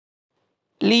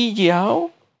Li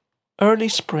Jiao, early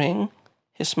spring,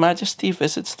 His Majesty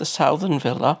visits the southern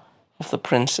villa of the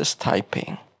Princess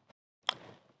Taiping.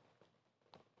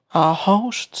 Our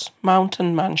host's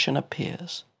mountain mansion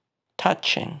appears,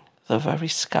 touching the very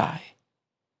sky.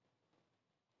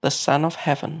 The Son of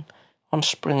Heaven on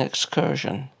spring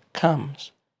excursion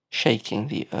comes, shaking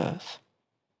the earth.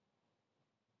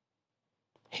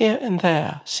 Here and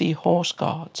there see horse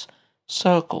guards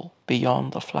circle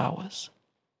beyond the flowers.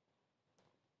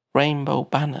 Rainbow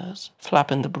banners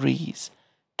flap in the breeze,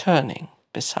 turning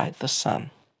beside the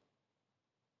sun.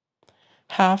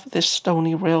 Have this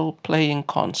stony rill play in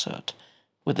concert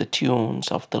with the tunes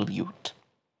of the lute,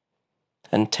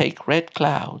 and take red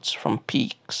clouds from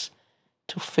peaks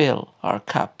to fill our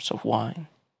cups of wine.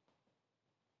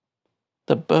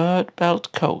 The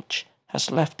bird-belled coach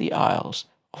has left the isles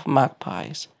of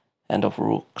magpies and of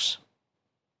rooks,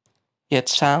 yet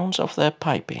sounds of their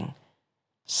piping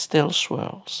still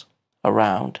swirls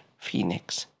around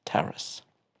Phoenix Terrace.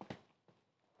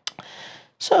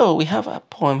 So we have a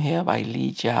poem here by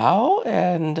Li Jiao,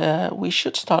 and we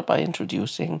should start by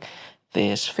introducing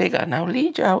this figure. Now,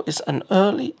 Li Jiao is an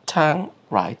early Tang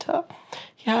writer.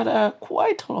 He had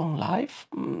quite a long life,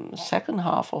 second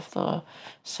half of the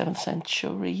 7th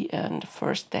century and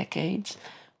first decades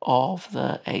of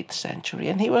the 8th century,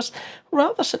 and he was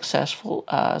rather successful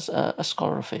as a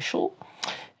scholar official.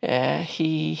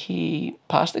 He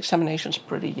passed examinations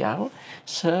pretty young,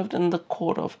 served in the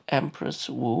court of Empress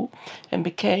Wu, and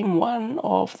became one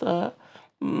of the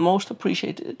most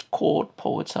appreciated court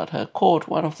poets at her court,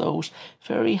 one of those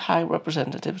very high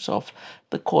representatives of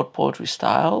the court poetry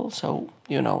style, so,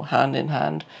 hand in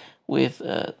hand with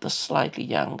the slightly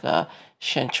younger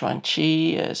Shen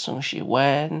Chuanqi, Song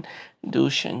Shiwen, Du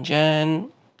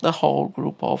Shenzhen, the whole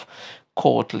group of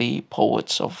courtly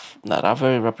poets that are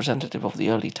very representative of the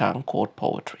early Tang court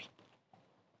poetry.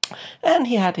 And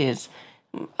he had his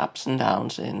ups and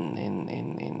downs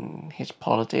in his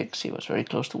politics. He was very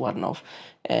close to one of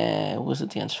Wu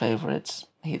Zetian's favorites.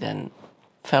 He then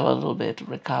fell a little bit,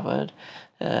 recovered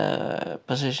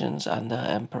positions under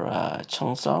Emperor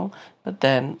Chongzong, but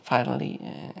then finally,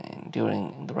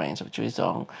 during the reigns of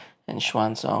Juizong and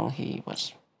Xuanzong, he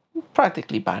was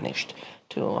practically banished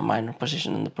to a minor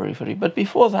position in the periphery. But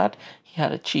before that, he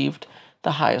had achieved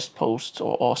the highest posts,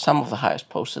 or some of the highest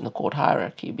posts in the court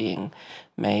hierarchy, being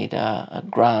made a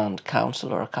grand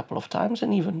counselor a couple of times,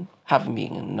 and even having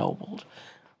been ennobled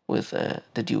with a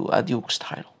duke's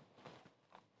title.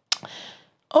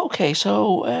 Okay,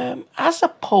 so as a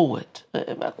poet,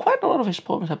 quite a lot of his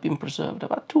poems have been preserved,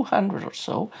 about 200 or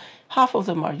so. Half of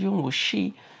them are Yung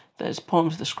Wuxi, there's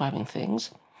poems describing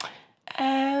things.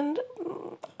 And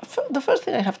the first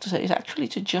thing I have to say is actually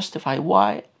to justify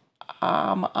why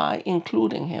am I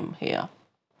including him here.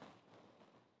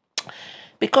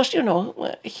 Because,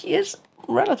 he is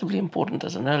relatively important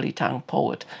as an early Tang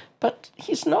poet, but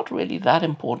he's not really that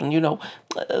important.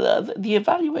 The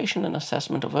evaluation and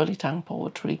assessment of early Tang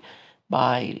poetry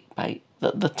by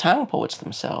the Tang poets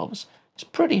themselves is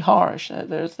pretty harsh.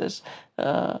 There's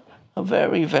a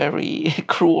very, very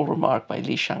cruel remark by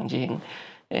Li Shangjing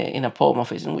in a poem of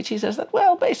his, in which he says that,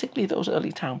 well, basically those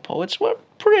early Tang poets were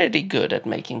pretty good at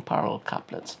making parallel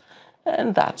couplets,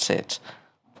 and that's it.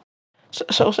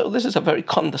 So this is a very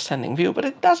condescending view, but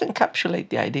it does encapsulate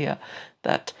the idea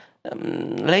that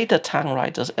later Tang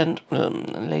writers and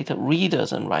later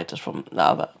readers and writers from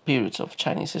other periods of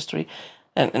Chinese history,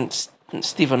 and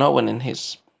Stephen Owen in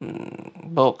his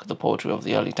book, The Poetry of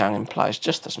the Early Tang, implies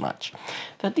just as much,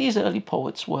 that these early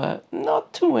poets were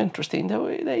not too interesting. They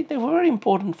were very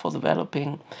important for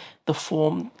developing the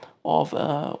form of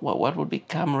what would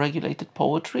become regulated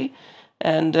poetry,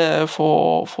 and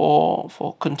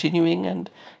for continuing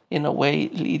and in a way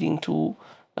leading to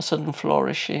a sudden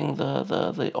flourishing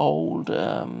the old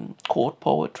court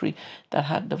poetry that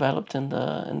had developed in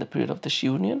the period of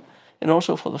disunion, and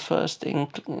also for the first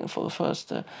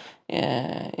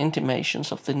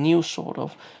intimations of the new sort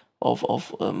of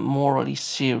morally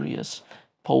serious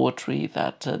poetry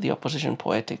that the opposition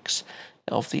poetics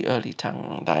of the early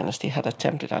Tang dynasty had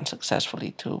attempted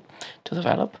unsuccessfully to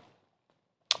develop.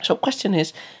 So, question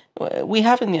is, we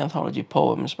have in the anthology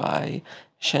poems by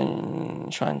Shen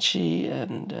Chuanqi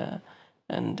and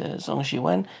Zhong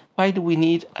Xiwen. Why do we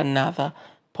need another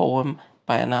poem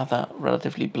by another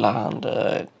relatively bland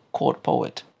court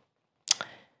poet?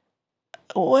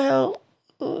 Well,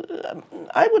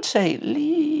 I would say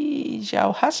Li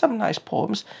Jiao has some nice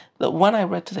poems. The one I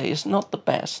read today is not the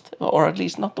best, or at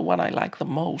least not the one I like the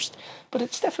most, but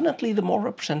it's definitely the more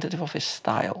representative of his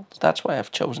style. That's why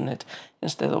I've chosen it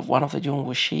instead of one of the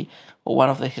Jungwushi or one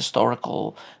of the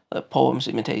historical poems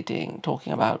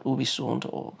talking about Ubisund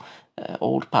or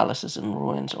old palaces in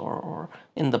ruins or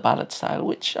in the ballad style,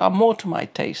 which are more to my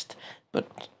taste,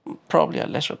 but probably are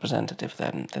less representative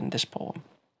than this poem.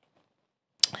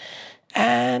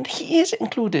 And he's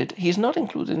not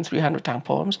included in 300 Tang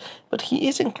poems, but he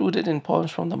is included in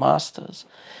poems from the masters.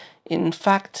 In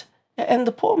fact, and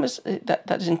the poem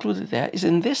that is included there is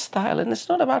in this style, and it's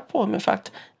not a bad poem. In fact,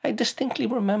 I distinctly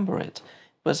remember it.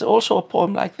 There's also a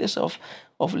poem like this of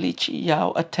Li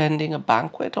Qiyao attending a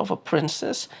banquet of a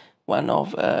princess, one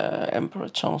of Emperor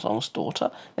Chongzong's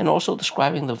daughter, and also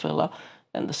describing the villa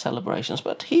and the celebrations.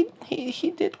 But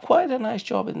he did quite a nice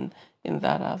job in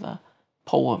that other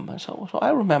poem, and so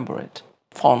I remember it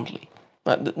fondly.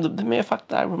 But the mere fact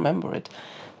that I remember it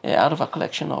out of a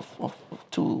collection of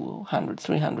 200,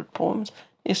 300 poems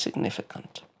is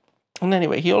significant. And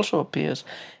anyway, he also appears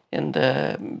in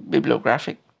the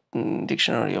bibliographic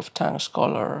dictionary of Tang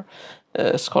scholar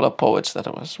poets that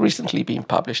was recently being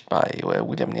published by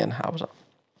William Nienhauser.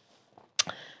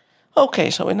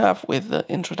 Okay, so enough with the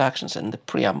introductions and the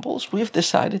preambles. We've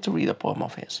decided to read a poem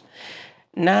of his.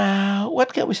 Now,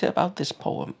 what can we say about this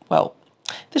poem? Well,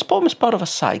 this poem is part of a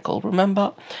cycle.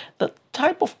 Remember, the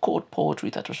type of court poetry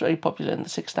that was very popular in the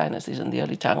Six Dynasties and the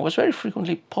early Tang was very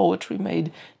frequently poetry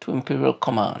made to imperial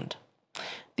command.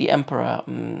 The emperor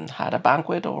had a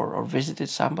banquet or visited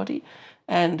somebody,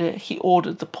 and he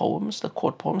ordered the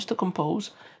court poems, to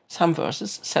compose some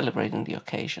verses celebrating the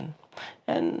occasion,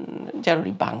 and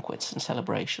generally banquets and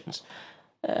celebrations.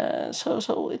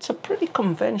 So it's a pretty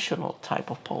conventional type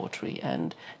of poetry,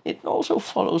 and it also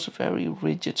follows very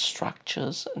rigid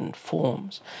structures and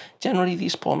forms. Generally,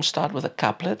 these poems start with a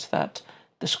couplet that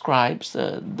describes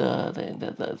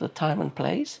the time and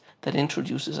place, that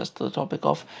introduces us to the topic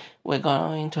of we're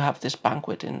going to have this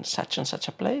banquet in such and such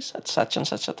a place at such and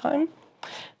such a time.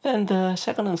 Then the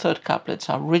second and third couplets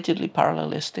are rigidly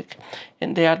parallelistic,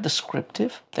 and they are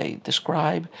descriptive. They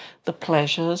describe the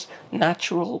pleasures,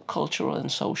 natural, cultural,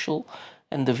 and social,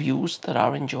 and the views that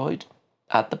are enjoyed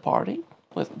at the party,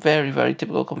 with very, very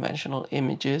typical conventional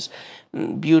images,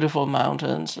 beautiful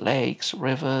mountains, lakes,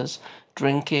 rivers,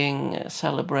 drinking,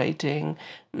 celebrating,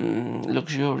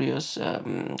 luxurious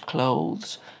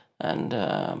clothes, and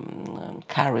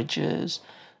carriages,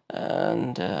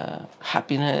 and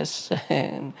happiness,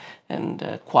 and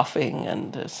quaffing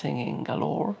and singing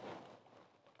galore.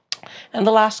 And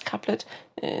the last couplet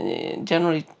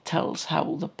generally tells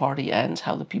how the party ends,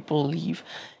 how the people leave,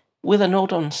 with a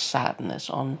note on sadness,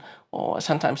 or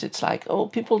sometimes it's like, oh,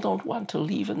 people don't want to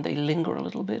leave and they linger a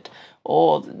little bit,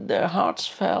 or their hearts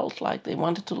felt like they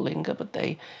wanted to linger but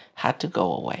they had to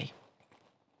go away.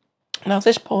 Now,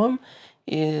 this poem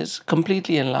is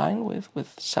completely in line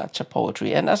with such a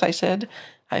poetry. And as I said,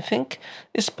 I think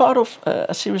it's part of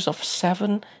a series of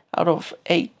 7 out of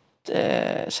 8,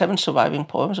 7 surviving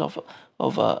poems of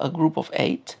a group of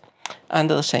 8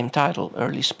 under the same title,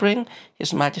 Early Spring,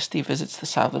 His Majesty Visits the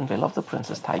Southern Villa of the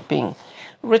Princess Taiping,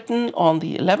 written on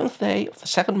the 11th day of the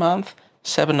 2nd month,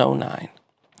 709.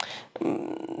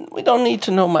 We don't need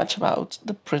to know much about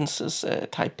the Princess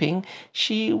Taiping.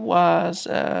 She was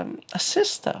a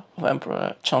sister of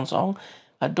Emperor Chongzong,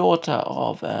 a daughter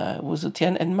of Wu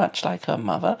Zetian, and much like her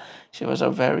mother, she was a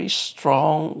very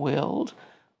strong-willed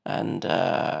and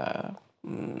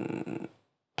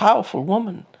powerful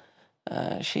woman.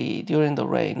 During the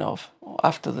reign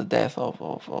after the death of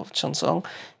Chongzong,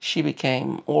 she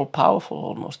became all-powerful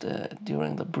almost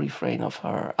during the brief reign of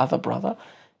her other brother,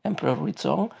 Emperor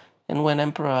Ruizong. And when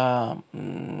Emperor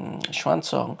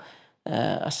Xuanzong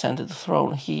ascended the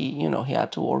throne, he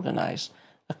had to organize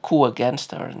a coup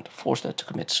against her and forced her to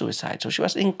commit suicide. So she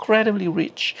was incredibly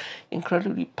rich,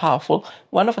 incredibly powerful,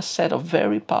 one of a set of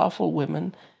very powerful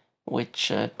women which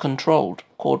controlled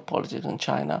court politics in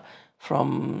China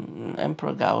from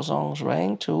Emperor Gaozong's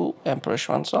reign to Emperor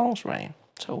Xuanzong's reign.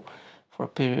 So for a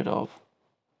period of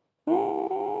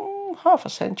half a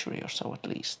century or so at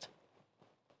least.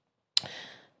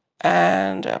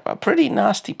 And a pretty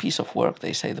nasty piece of work,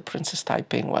 they say. The Princess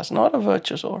Taiping was not a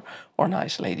virtuous or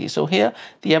nice lady. So here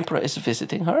the emperor is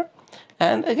visiting her.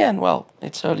 And again, well,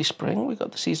 it's early spring, we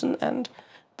got the season, and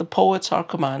the poets are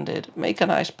commanded, make a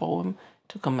nice poem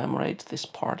to commemorate this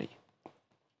party.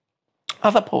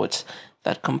 Other poets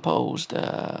that composed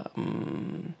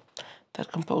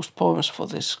poems for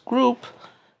this group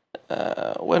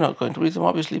We're not going to read them,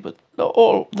 obviously, but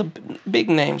all the big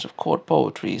names of court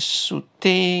poetry: Su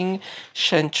Ting,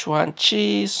 Shen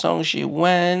Chuanqi, Song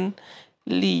Ji-wen,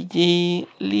 Li Yi,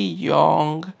 Li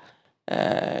Yong,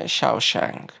 Xiao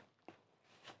Shang.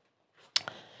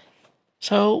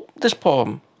 So this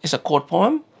poem is a court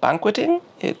poem, banqueting.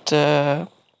 It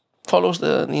follows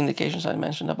the indications I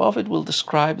mentioned above. It will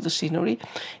describe the scenery.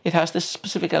 It has this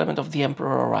specific element of the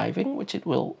emperor arriving, which it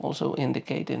will also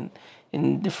indicate in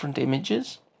different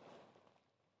images.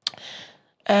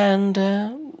 And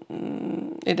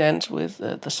it ends with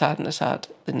the sadness at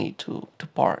the need to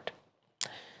part.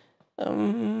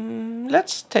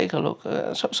 Let's take a look.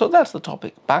 So that's the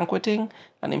topic: banqueting,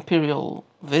 an imperial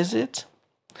visit,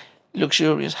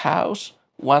 luxurious house,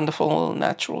 wonderful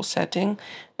natural setting.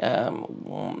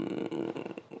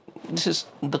 This is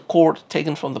the court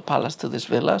taken from the palace to this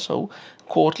villa, so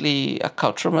courtly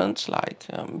accoutrements like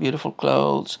beautiful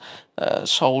clothes,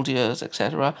 soldiers,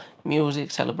 etc.,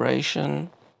 music, celebration,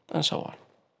 and so on.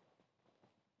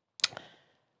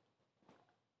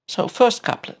 So, first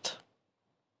couplet.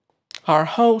 Our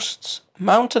host's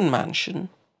mountain mansion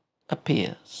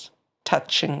appears,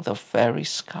 touching the very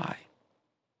sky.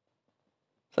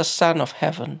 The Son of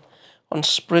Heaven on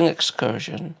spring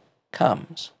excursion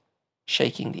comes,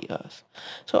 shaking the earth.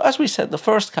 So as we said, the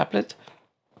first couplet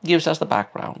gives us the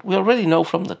background. We already know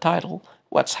from the title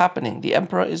what's happening. The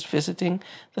emperor is visiting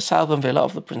the southern villa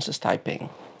of the Princess Taiping.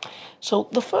 So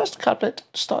the first couplet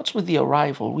starts with the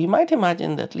arrival. We might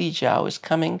imagine that Li Jiao is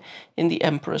coming in the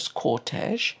emperor's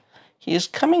cortege. He is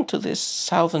coming to this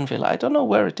southern villa. I don't know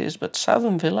where it is, but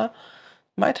southern villa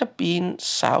might have been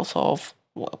south of,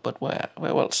 but where?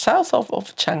 Well, south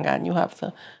of Chang'an, you have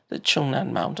the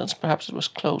Chungnan Mountains. Perhaps it was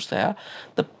close there.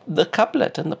 The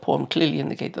couplet and the poem clearly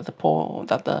indicate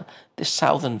that this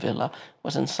southern villa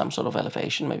was in some sort of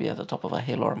elevation, maybe at the top of a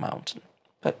hill or a mountain.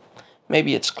 But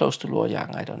maybe it's close to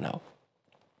Luoyang, I don't know.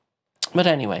 But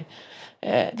anyway,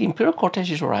 the imperial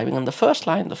cortege is arriving, and the first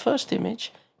line, the first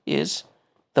image, is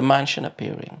the mansion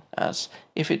appearing, as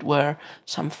if it were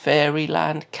some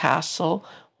fairyland castle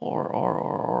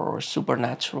or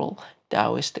supernatural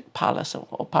Taoistic palace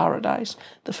or paradise.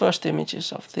 The first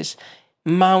images of this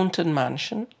mountain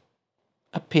mansion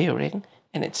appearing,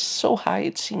 and it's so high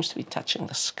it seems to be touching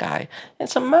the sky.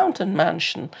 It's a mountain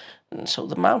mansion, and so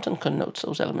the mountain connotes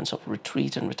those elements of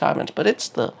retreat and retirement, but it's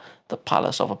the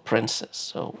palace of a princess,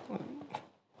 so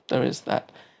there is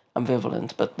that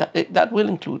ambivalence, but that will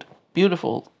include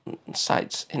beautiful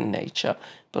sights in nature,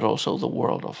 but also the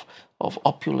world of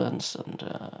opulence and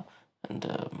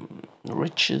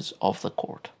riches of the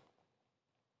court.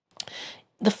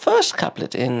 The first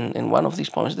couplet in one of these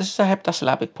poems, this is a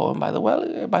heptasyllabic poem, by the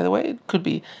way, it could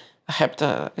be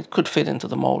it could fit into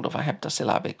the mold of a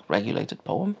heptasyllabic regulated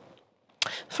poem.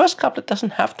 The first couplet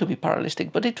doesn't have to be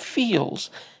parallelistic, but it feels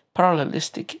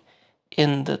parallelistic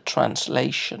in the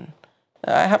translation.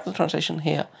 I have the translation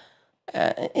here.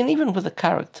 And even with the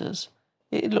characters,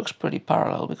 it looks pretty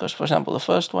parallel because, for example, the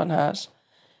first one has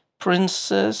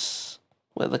princess,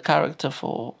 with the character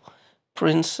for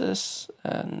princess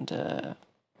and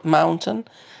mountain,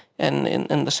 and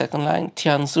in the second line,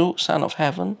 Tianzu, son of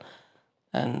heaven,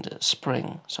 and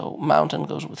spring. So mountain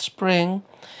goes with spring,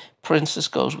 princess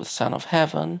goes with son of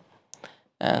heaven,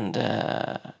 and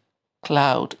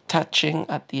cloud touching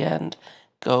at the end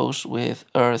goes with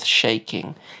earth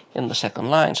shaking in the second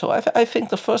line. So I think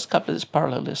the first couplet is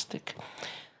parallelistic.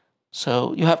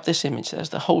 So you have this image. There's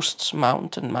the host's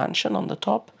mountain mansion on the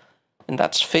top, and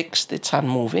that's fixed, it's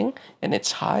unmoving, and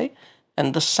it's high.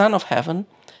 And the Son of Heaven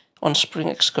on spring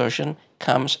excursion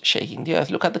comes shaking the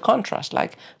earth. Look at the contrast.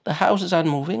 Like the house is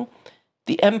unmoving,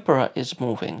 the emperor is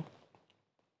moving.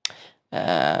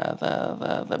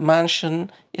 The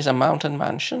mansion is a mountain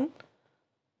mansion.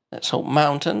 So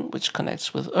mountain, which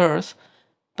connects with earth,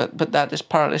 but that is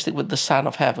parallelistic with the Son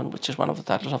of Heaven, which is one of the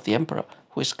titles of the emperor,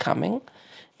 who is coming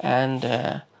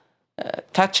and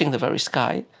touching the very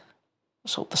sky.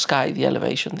 So the sky, the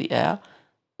elevation, the air,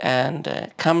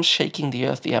 and comes shaking the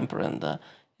earth, the emperor,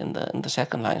 in the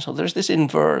second line. So there's this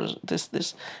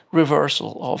this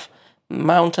reversal of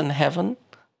mountain heaven,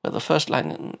 where the first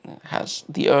line has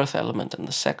the earth element and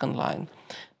the second line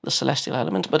the celestial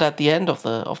element, but at the end of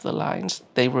the lines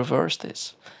they reverse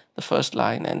this. The first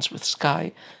line ends with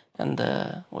sky, and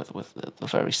with the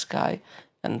very sky,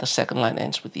 and the second line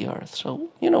ends with the earth. So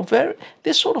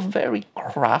this sort of very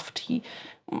crafty,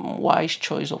 wise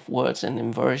choice of words and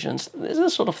inversions. This is the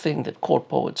sort of thing that court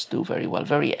poets do very well.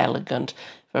 Very elegant,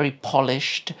 very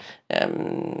polished,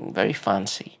 very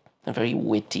fancy, and very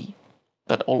witty,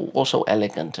 but also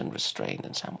elegant and restrained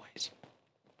in some ways.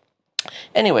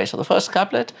 Anyway, so the first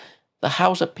couplet, The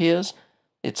house appears,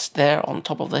 it's there on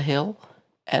top of the hill,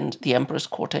 and the emperor's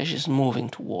cortege is moving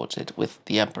towards it with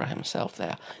the emperor himself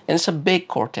there. And it's a big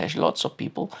cortege, lots of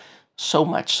people, so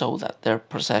much so that their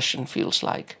procession feels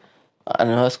like an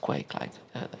earthquake, like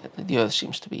the earth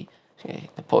seems to be,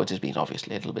 the poet has been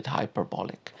obviously a little bit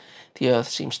hyperbolic. The earth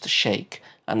seems to shake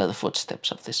under the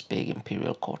footsteps of this big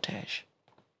imperial cortege.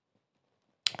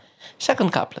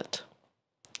 Second couplet.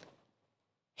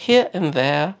 Here and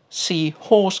there see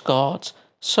horse guards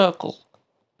circle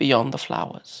beyond the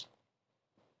flowers.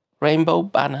 Rainbow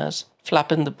banners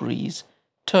flap in the breeze,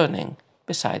 turning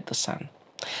beside the sun.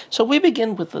 So we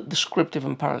begin with the descriptive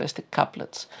and parallelistic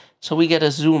couplets. So we get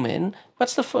a zoom in.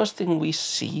 What's the first thing we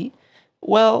see?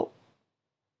 Well,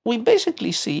 we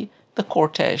basically see the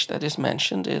cortege that is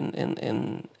mentioned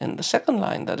in the second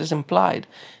line, that is implied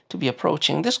to be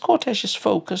approaching. This cortege is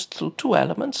focused through two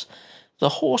elements, the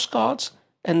horse guards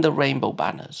and the rainbow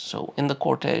banners. So in the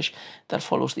cortege that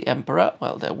follows the emperor,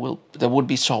 well, there would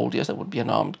be soldiers, there would be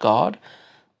an armed guard,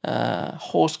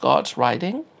 horse guards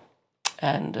riding,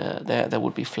 and there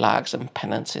would be flags and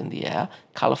pennants in the air,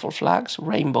 colorful flags,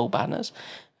 rainbow banners,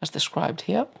 as described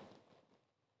here.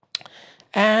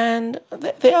 And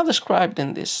they are described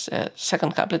in this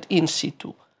second couplet in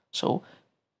situ. So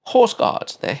horse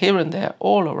guards, they're here and there,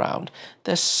 all around.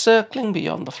 They're circling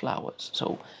beyond the flowers.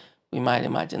 So we might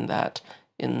imagine that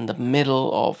in the middle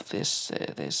of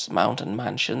this mountain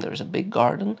mansion, there is a big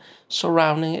garden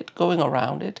surrounding it, going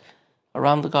around it.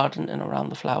 Around the garden and around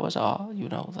the flowers are,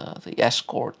 the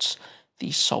escorts,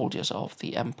 the soldiers of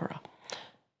the emperor.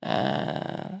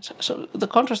 So the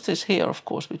contrast is here, of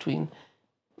course, between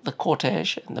the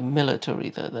cortege and the military,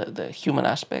 the human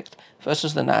aspect,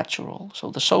 versus the natural.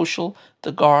 So the social,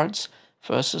 the guards,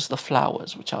 versus the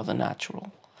flowers, which are the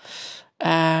natural.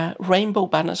 Rainbow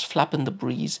banners flap in the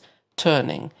breeze,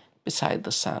 turning beside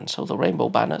the sun. So the rainbow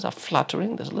banners are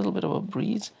fluttering. There's a little bit of a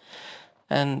breeze.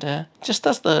 And just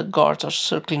as the guards are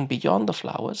circling beyond the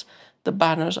flowers, the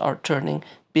banners are turning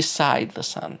beside the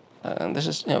sun. And this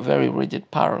is very rigid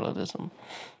parallelism.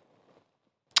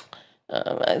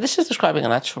 This is describing a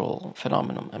natural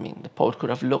phenomenon. I mean, the poet could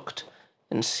have looked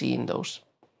and seen those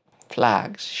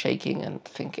flags shaking and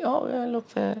thinking, oh, yeah,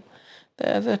 look,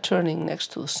 they're turning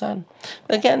next to the sun.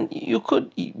 But again, you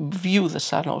could view the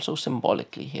sun also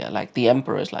symbolically here, like the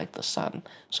emperor is like the sun.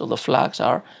 So the flags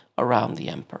are around the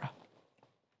emperor.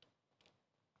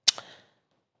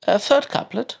 A third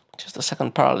couplet, which is the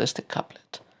second parallelistic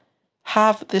couplet.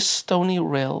 Have this stony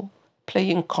rill play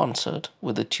in concert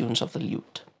with the tunes of the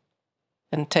lute,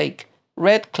 and take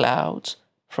red clouds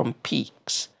from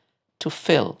peaks to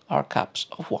fill our cups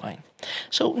of wine.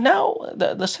 So now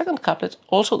the second couplet,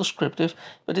 also descriptive,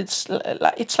 but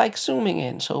it's like zooming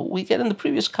in. So we get in the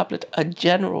previous couplet a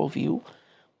general view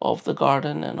of the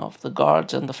garden and of the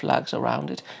guards and the flags around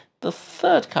it. The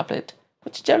third couplet,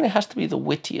 which generally has to be the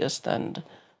wittiest and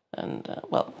the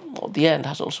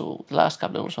last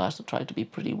couplet also has to try to be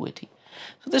pretty witty.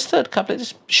 So this third couplet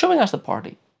is showing us the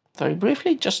party. Very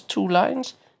briefly, just 2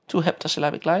 lines, 2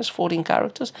 heptasyllabic lines, 14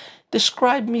 characters.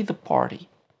 Describe me the party.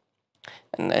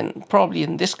 And then probably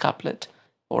in this couplet,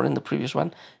 or in the previous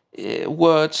one,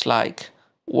 words like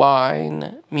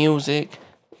wine, music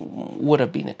would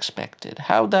have been expected.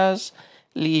 How does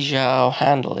Li Jiao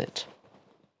handle it?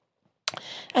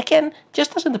 Again,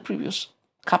 just as in the previous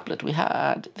couplet, we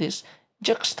had this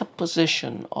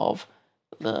juxtaposition of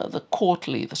the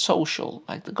courtly, the social,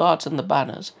 like the guards and the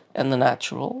banners, and the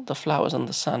natural, the flowers and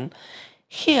the sun.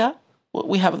 Here,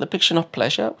 we have a depiction of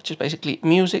pleasure, which is basically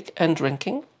music and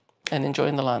drinking and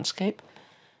enjoying the landscape.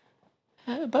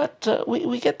 But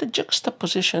we get the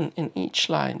juxtaposition in each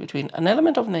line between an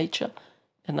element of nature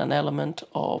and an element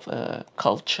of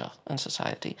culture and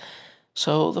society.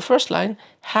 So the first line,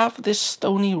 have this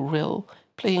stony rill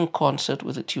play in concert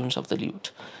with the tunes of the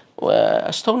lute. Where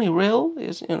a stony rill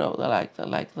is, like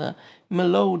the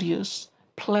melodious,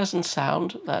 pleasant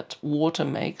sound that water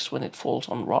makes when it falls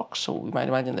on rocks. So we might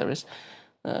imagine there is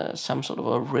some sort of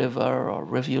a river or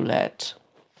rivulet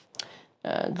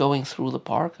going through the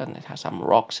park, and it has some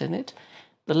rocks in it.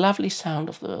 The lovely sound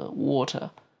of the water,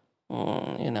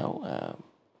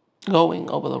 going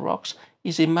over the rocks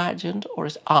is imagined or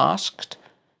is asked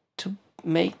to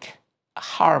make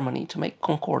harmony, to make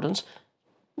concordance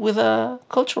with a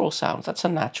cultural sound. That's a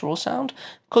natural sound.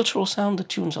 Cultural sound, the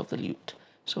tunes of the lute.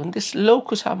 So in this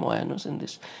locus amoenus, in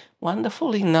this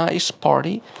wonderfully nice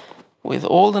party, with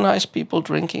all the nice people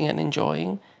drinking and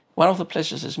enjoying, one of the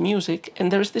pleasures is music,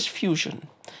 and there is this fusion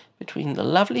between the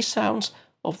lovely sounds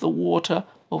of the water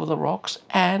over the rocks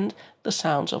and the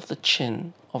sounds of the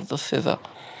chin, of the thither.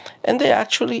 And they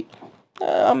actually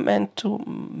are meant to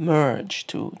merge,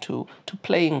 to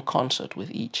play in concert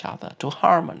with each other, to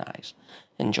harmonize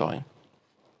and join.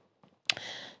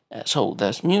 So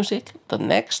there's music, the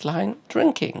next line,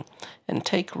 drinking, and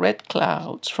take red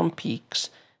clouds from peaks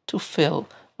to fill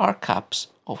our cups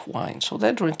of wine. So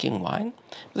they're drinking wine.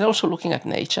 They're also looking at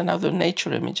nature. Now the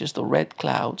nature image is the red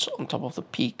clouds on top of the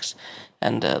peaks,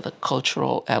 and the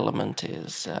cultural element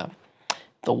is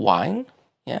the wine.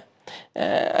 Yeah.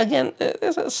 Again,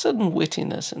 there's a certain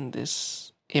wittiness in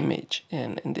this image,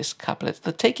 in this couplet.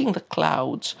 The taking the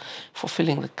clouds for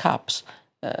filling the cups.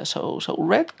 So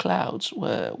red clouds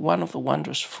were one of the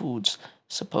wondrous foods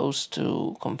supposed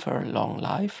to confer long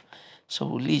life. So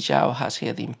Li Jiao has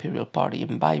here the imperial party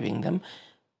imbibing them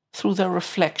through their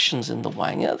reflections in the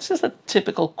wine. Yeah, this is the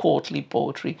typical courtly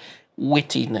poetry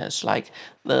wittiness. Like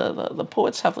the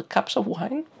poets have the cups of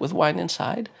wine with wine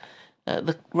inside.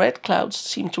 The red clouds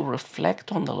seem to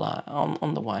reflect on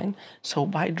on the wine. So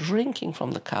by drinking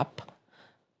from the cup,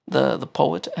 the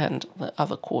poet and the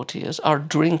other courtiers are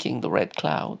drinking the red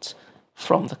clouds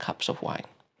from the cups of wine.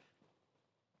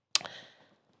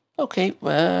 Okay,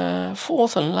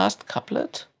 fourth and last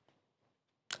couplet.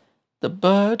 The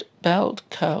bird-belled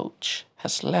coach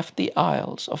has left the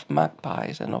isles of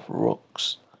magpies and of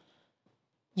rooks,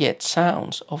 yet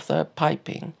sounds of their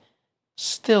piping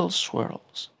still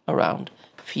swirls around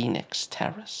Phoenix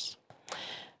Terrace.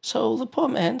 So the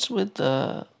poem ends with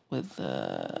the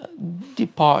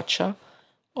departure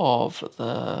of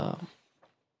the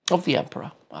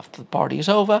emperor. After the party is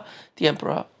over, the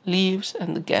emperor leaves,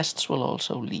 and the guests will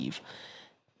also leave.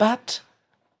 But,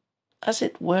 as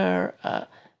it were, a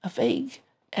vague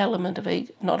element, a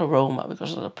vague, not aroma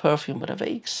because of the perfume, but a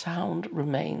vague sound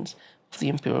remains of the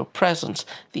imperial presence.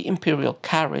 The imperial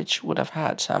carriage would have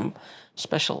had some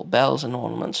special bells and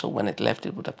ornaments, so when it left,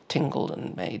 it would have tingled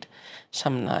and made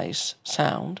some nice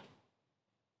sound.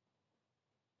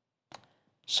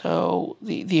 So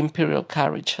the imperial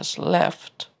carriage has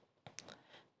left.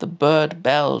 The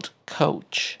bird-belled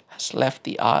coach has left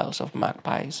the Isles of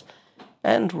Magpies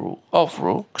and of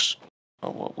Rooks.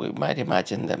 We might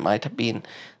imagine there might have been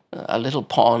a little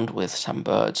pond with some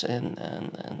birds in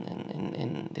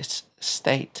this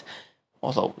state,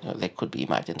 although they could be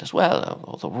imagined as well,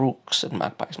 or the rooks and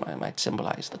magpies might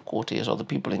symbolize the courtiers or the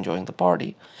people enjoying the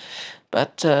party.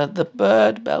 But the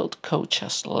bird-belled coach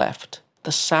has left.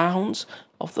 The sounds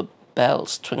of the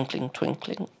bells twinkling,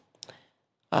 twinkling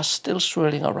are still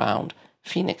swirling around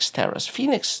Phoenix Terrace.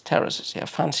 Phoenix Terrace is a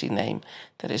fancy name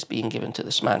that is being given to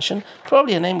this mansion,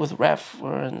 probably a name with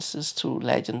references to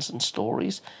legends and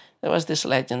stories. There was this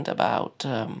legend about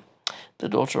the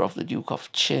daughter of the Duke of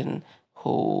Qin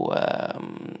who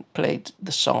played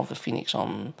the Song of the Phoenix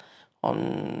on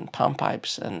palm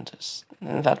pipes, and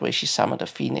in that way she summoned a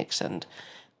phoenix and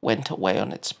went away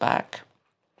on its back.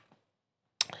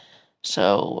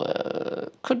 So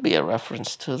could be a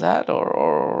reference to that, or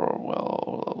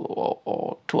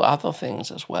to other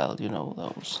things as well. You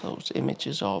know, those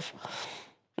images of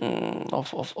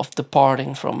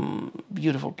departing from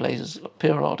beautiful places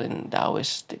appear a lot in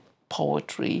Taoistic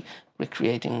poetry,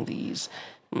 recreating these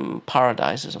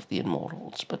paradises of the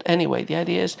immortals. But anyway, the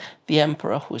idea is the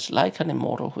emperor, who is like an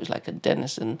immortal, who is like a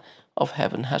denizen of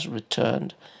heaven, has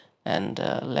returned and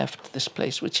left this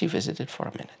place which he visited for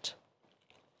a minute.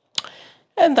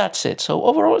 And that's it. So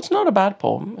overall, it's not a bad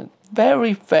poem.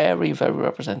 Very, very, very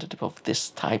representative of this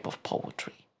type of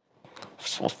poetry,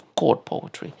 of court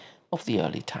poetry of the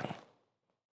early Tang.